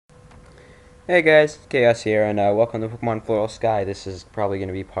Hey guys, Chaos here, and welcome to Pokemon Floral Sky. This is probably going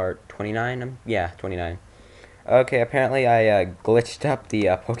to be part 29? Yeah, 29. Okay, apparently I glitched up the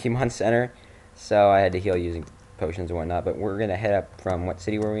Pokemon Center, so I had to heal using potions and whatnot, but we're going to head up from, what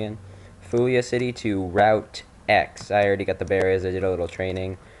city were we in? Fulia City to Route X. I already got the berries, I did a little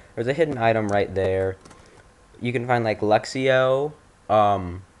training. There's a hidden item right there. You can find, like, Luxio,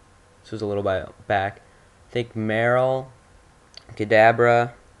 this was a little bit back. I think Meryl,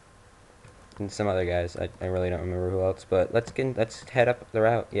 Kadabra, and some other guys. I really don't remember who else, but let's head up the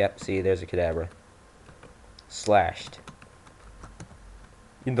route. Yep, see, there's a Kadabra. Slashed.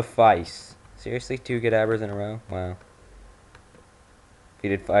 In the face. Seriously, 2 Kadabras in a row? Wow. If you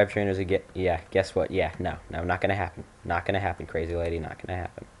did 5 trainers again, yeah, guess what? Yeah, no, not gonna happen. Not gonna happen, crazy lady, not gonna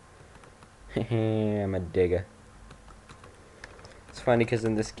happen. I'm a digger. It's funny because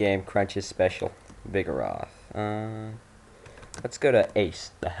in this game, Crunch is special. Vigoroth. Let's go to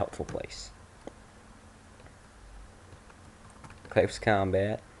Ace, the helpful place. Close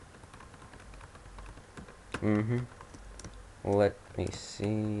combat. Let me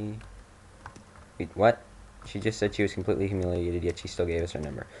see. Wait, what? She just said she was completely humiliated, yet she still gave us her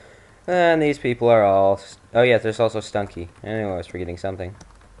number. And these people are all... Oh, yeah, there's also Stunky. Anyway, I was forgetting something.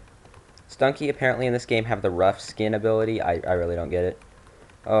 Stunky apparently in this game have the rough skin ability. I really don't get it.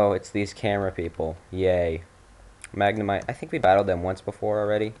 Oh, it's these camera people. Yay. Magnemite. I think we battled them once before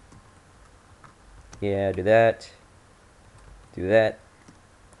already. Yeah, do that. Do that.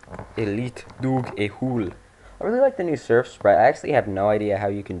 Elite Doog Ehul. I really like the new surf sprite. I actually have no idea how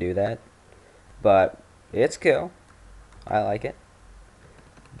you can do that, but it's cool. I like it.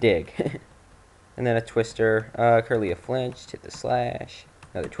 Dig. And then a twister. Curly a flinched. Hit the slash.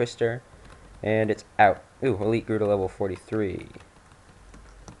 Another twister. And it's out. Ooh, Elite grew to level 43.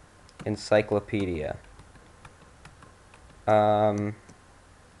 Encyclopedia. I wonder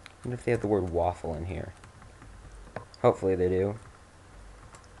if they have the word waffle in here. Hopefully they do.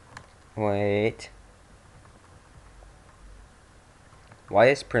 Wait. Why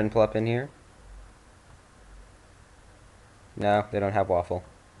is Prinplup in here? No, they don't have waffle.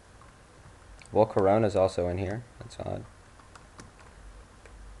 Volcarona's also in here. That's odd.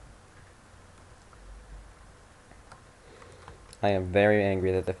 I am very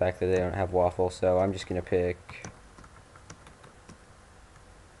angry at the fact that they don't have waffle, so I'm just gonna pick...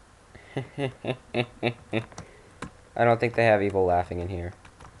 I don't think they have Evil Laughing in here.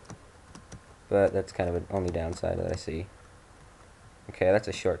 But that's kind of an only downside that I see. Okay, that's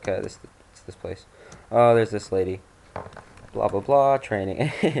a shortcut. It's this place. Oh, there's this lady. Blah, blah, blah.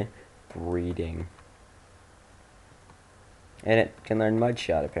 Training. Breeding. And it can learn Mud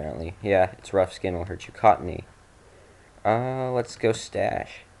Shot, apparently. Yeah, its rough skin will hurt you. Cottony. Let's go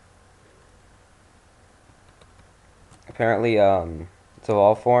Stash. Apparently, its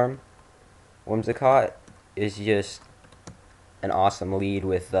evolved form, Whimsicott, is just an awesome lead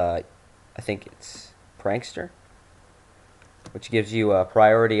with, I think it's Prankster, which gives you a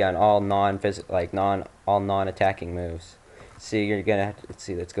priority on all non-attacking moves. See, you're gonna have to, let's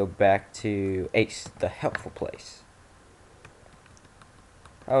see, let's go back to Ace, the helpful place.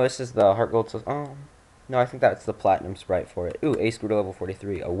 Oh, this is the Heart Gold. Oh, no, I think that's the Platinum sprite for it. Ooh, Ace grew to level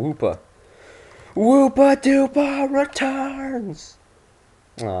 43. A Woopa. Woopa Doopa returns!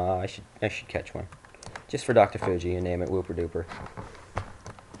 Aw, I should catch one. Just for Dr. Fuji and name it Wooper Dooper.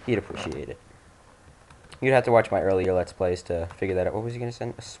 He'd appreciate it. You'd have to watch my earlier Let's Plays to figure that out. What was he going to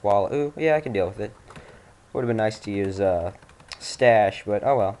send? A Swallow. Ooh, yeah, I can deal with it. Would have been nice to use Stash, but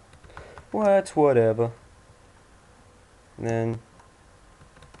oh well. What's whatever. And then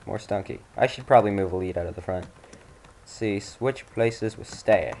more Stunky. I should probably move Elite out of the front. Let's see, switch places with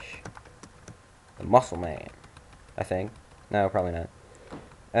Stash. The Muscle Man, I think. No, probably not.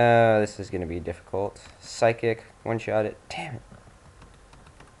 This is going to be difficult. Psychic, one-shot it. Damn it.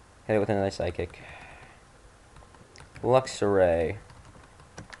 Hit it with another Psychic. Luxray.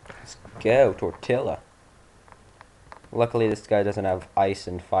 Let's go, Tortilla. Luckily, this guy doesn't have Ice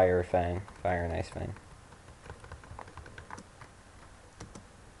and Fire Fang. Fire and Ice Fang.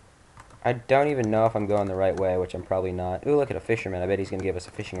 I don't even know if I'm going the right way, which I'm probably not. Ooh, look at a fisherman. I bet he's going to give us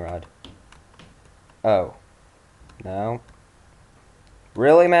a fishing rod. Oh. No.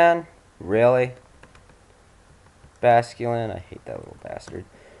 Really, man? Really? Basculin. I hate that little bastard.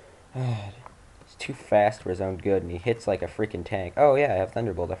 He's too fast for his own good, and he hits like a freaking tank. Oh, yeah, I have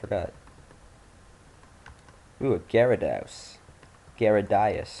Thunderbolt. I forgot. Ooh, a Gyarados.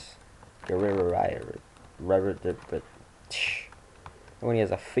 Gyarados. Gyarados. When he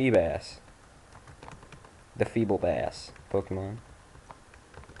has a Feebass. The Feeble Bass Pokemon.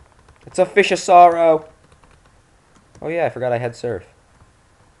 It's a Fish of Sorrow! Oh yeah, I forgot I had Surf.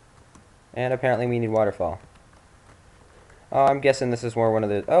 And apparently we need waterfall. Oh, I'm guessing this is where one of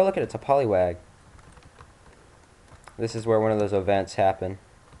the... Oh, look at it, it's a Poliwag. This is where one of those events happen.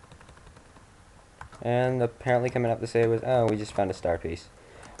 And apparently coming up to say was... Oh, we just found a star piece.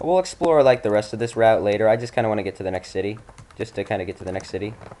 We'll explore, like, the rest of this route later. I just kind of want to get to the next city. Just to kind of get to the next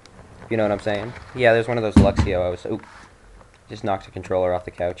city. You know what I'm saying? Yeah, there's one of those Luxio. I was... Oop. Just knocked the controller off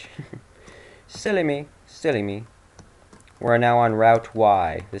the couch. Silly me. Silly me. We're now on Route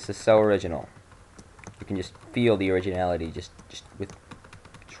Y. This is so original. You can just feel the originality just with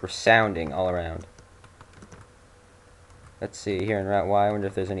resounding all around. Let's see, here in Route Y, I wonder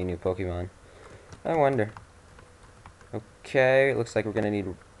if there's any new Pokemon. I wonder. Okay, it looks like we're going to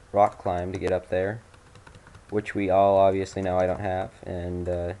need rock climb to get up there. Which we all obviously know I don't have.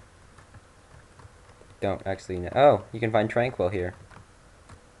 And, don't actually know. Oh, you can find Tranquil here.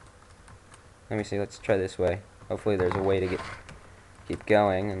 Let me see, let's try this way. Hopefully there's a way to keep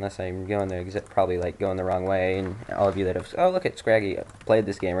going, unless I'm going there, probably like going the wrong way, and all of you that have, oh look at Scraggy, played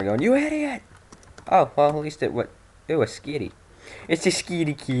this game, are going, you idiot! Oh, well at least it, ooh, a skitty. It's a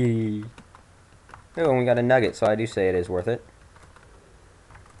skitty kitty. Oh, and we got a nugget, so I do say it is worth it.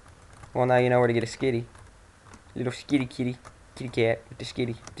 Well, now you know where to get a skitty. Little skitty kitty. Kitty cat with the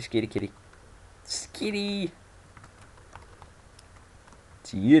skitty kitty. Skitty!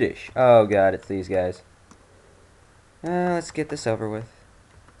 It's Yiddish. Oh god, it's these guys. Let's get this over with.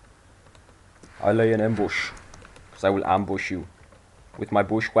 I lay an ambush. Because I will ambush you. With my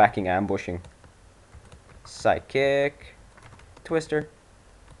bushwhacking ambushing. Psychic. Twister.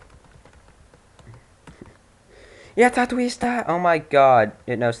 Yeah, Twister! Oh my god.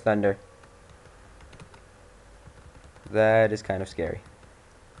 It knows thunder. That is kind of scary.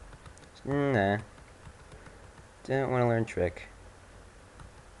 Nah. Don't want to learn trick.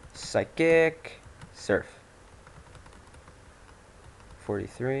 Psychic. Surf.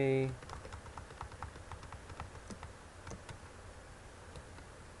 43.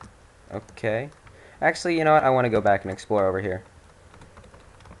 Okay. Actually, you know what? I want to go back and explore over here.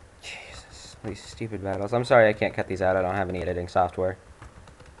 Jesus. These stupid battles. I'm sorry I can't cut these out. I don't have any editing software.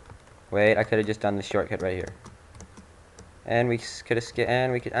 Wait, I could have just done the shortcut right here. And we could have skipped,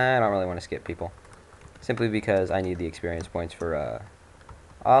 and we could, I don't really want to skip people. Simply because I need the experience points for,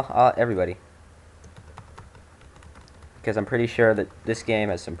 everybody. Because I'm pretty sure that this game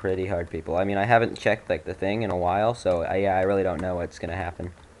has some pretty hard people. I mean, I haven't checked, like, the thing in a while, so, yeah, I really don't know what's gonna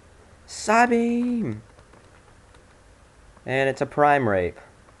happen. Psybeam! And it's a prime rape.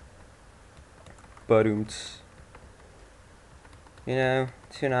 Ba-doomts. You know,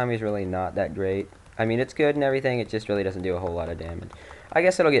 Tsunami's really not that great. I mean, it's good and everything, it just really doesn't do a whole lot of damage. I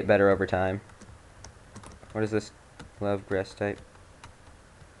guess it'll get better over time. What is this? Love grass type.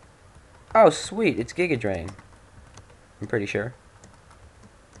 Oh, sweet, it's Giga Drain. I'm pretty sure.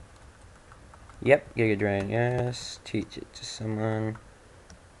 Yep, Giga Drain, yes. Teach it to someone.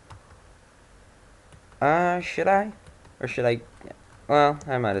 Should I? Or should I? Well,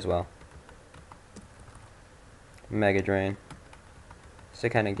 I might as well. Mega Drain. Just to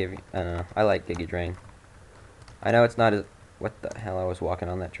kind of give you, I don't know, I like Giga Drain. I know it's not as, what the hell, I was walking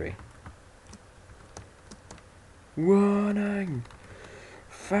on that tree. Running!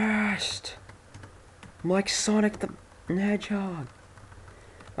 Fast! I'm like Sonic the Hedgehog.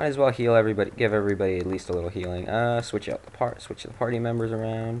 Might as well heal everybody, give everybody at least a little healing. Switch the party members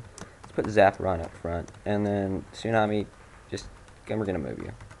around. Let's put Zapperon up front. And then Tsunami, just, we're gonna move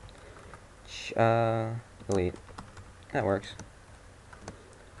you. Elite. That works.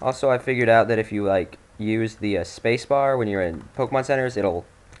 Also, I figured out that if you, like, use the spacebar when you're in Pokemon centers, it'll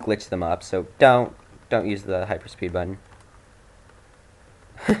glitch them up. So don't use the hyperspeed button.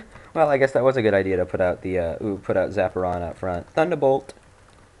 Well, I guess that was a good idea to put out the put out Zapperon up front. Thunderbolt.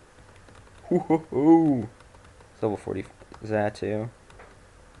 Ooh. It's level 40 Xatu.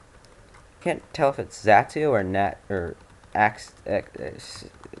 Can't tell if it's Xatu or Nat or Axe.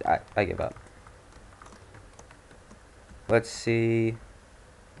 I give up. Let's see.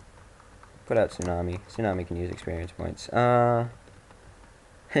 Put out Tsunami. Tsunami can use experience points. Crap.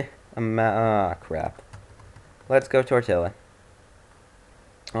 Let's go Tortilla.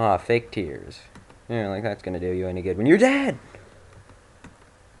 Fake tears. Yeah, like that's gonna do you any good when you're dead.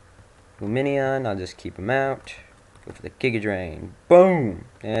 Luminion, I'll just keep him out. Go for the Giga Drain. Boom!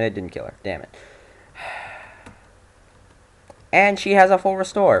 And it didn't kill her. Damn it. And she has a full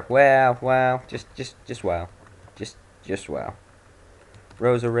restore. Wow. Just wow. Just wow.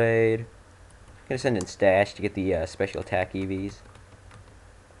 Roserade. Gonna send in Stash to get the special attack EVs.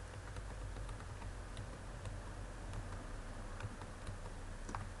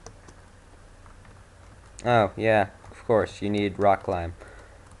 Oh, yeah, of course, you need rock climb.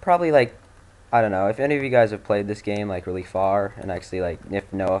 Probably like I don't know. If any of you guys have played this game, like, really far, and actually, like,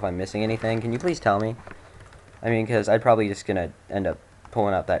 know if I'm missing anything, can you please tell me? I mean, because I'd probably just gonna end up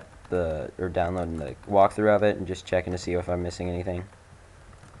pulling up or downloading the walkthrough of it and just checking to see if I'm missing anything.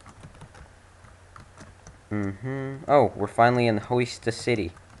 Oh, we're finally in Hoista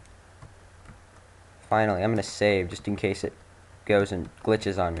City. Finally, I'm gonna save just in case it goes and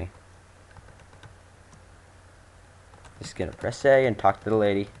glitches on me. Just gonna press A and talk to the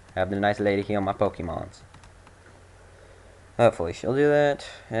lady. Have the nice lady heal my Pokemons. Hopefully she'll do that,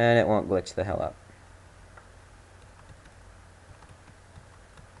 and it won't glitch the hell up.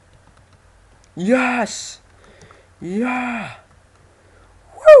 Yes! Yeah!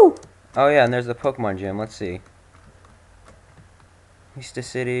 Woo! Oh yeah, and there's the Pokemon gym. Let's see. Hoista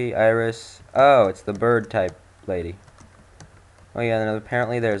City, Iris. Oh, it's the bird type lady. Oh yeah, and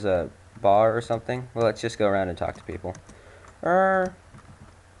apparently there's a bar or something. Well, let's just go around and talk to people.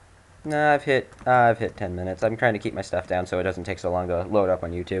 Nah, I've hit 10 minutes. I'm trying to keep my stuff down so it doesn't take so long to load up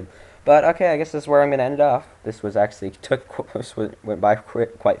on YouTube. But okay, I guess this is where I'm gonna end it off. This was actually went by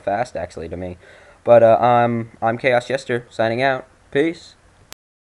quite fast actually to me. But I'm Chaos Jester signing out. Peace.